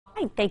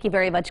Thank you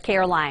very much,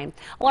 Caroline.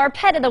 Well, our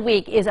pet of the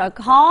week is a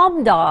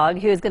calm dog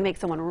who is going to make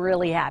someone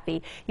really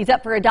happy. He's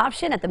up for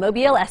adoption at the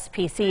Mobile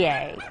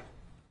SPCA.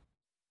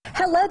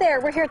 Hello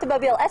there. We're here at the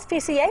Mobile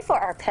SPCA for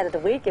our Pet of the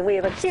Week, and we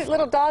have a cute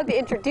little dog to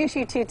introduce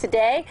you to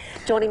today.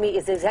 Joining me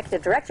is the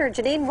Executive Director,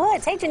 Janine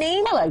Woods. Hey,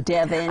 Janine. Hello,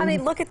 Devin. I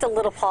mean, look at the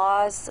little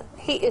paws.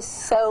 He is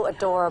so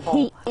adorable.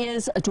 He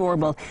is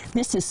adorable.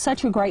 This is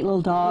such a great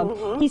little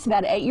dog. He's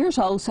about 8 years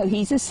old, so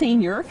he's a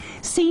senior.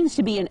 Seems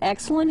to be in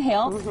excellent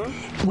health.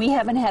 We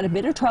haven't had a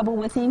bit of trouble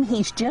with him.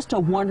 He's just a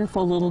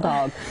wonderful little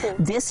dog.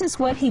 This is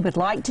what he would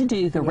like to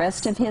do the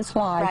rest of his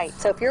life. Right.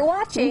 So if you're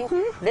watching,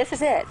 this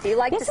is it. Do you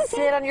like to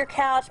sit on your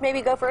couch,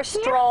 maybe go for a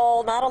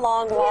stroll, not a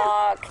long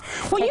walk?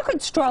 Well, you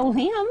could stroll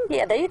him.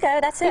 Yeah, there you go.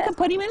 That's it. You could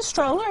put him in a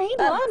stroller. He'd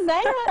love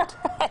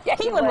that. Yeah,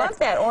 he would love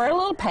that. Or a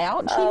little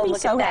pouch. He'd be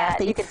so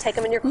happy. You could take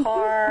him in your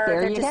car.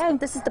 There you go.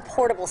 This is the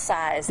portable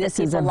size. This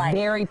is a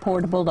very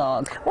portable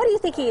dog. What do you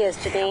think he is,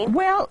 Janine?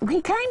 Well,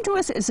 he came to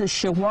us as a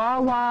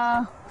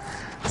Chihuahua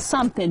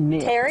something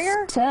mix.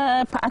 Terrier?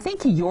 I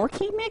think a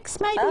Yorkie mix,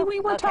 maybe we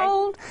were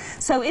told.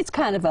 So it's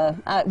kind of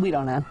a, we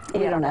don't know.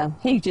 We don't know.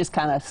 He's just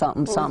kind of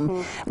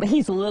something. But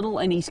he's little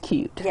and he's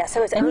cute. Yeah,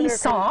 so his and owner he's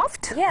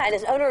soft. Yeah, and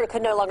his owner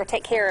could no longer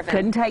take care of him.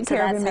 Couldn't take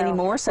care of him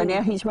anymore, so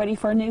now he's ready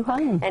for a new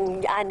home.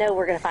 And I know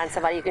we're going to find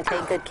somebody who can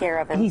take good care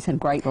of him. He's a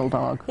great little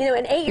dog. You know,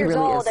 and 8 years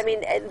old, I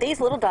mean, these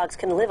little dogs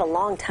can live a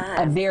long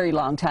time. A very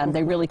long time.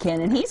 They really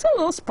can. And he's a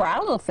little spry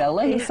little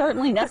fella. He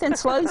certainly, nothing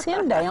slows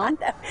him down.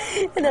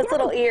 And those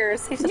little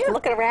ears. He's just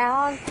looking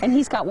around. And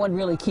he's got one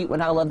really cute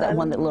one. I love that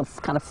one that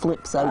kind of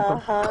flips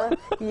over.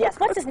 Yes.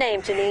 What's his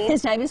name, Janine?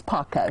 His name is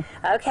Paco.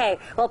 Okay.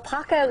 Well,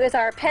 Paco is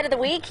our pet of the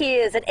week. He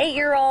is an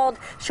 8-year-old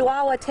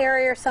Chihuahua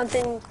Terrier,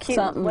 something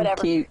cute,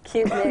 whatever. Cute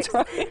mix.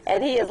 Right.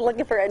 And he is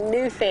looking for a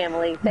new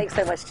family. Thanks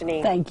so much,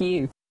 Janine. Thank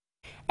you.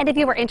 And if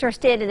you were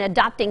interested in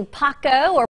adopting Paco or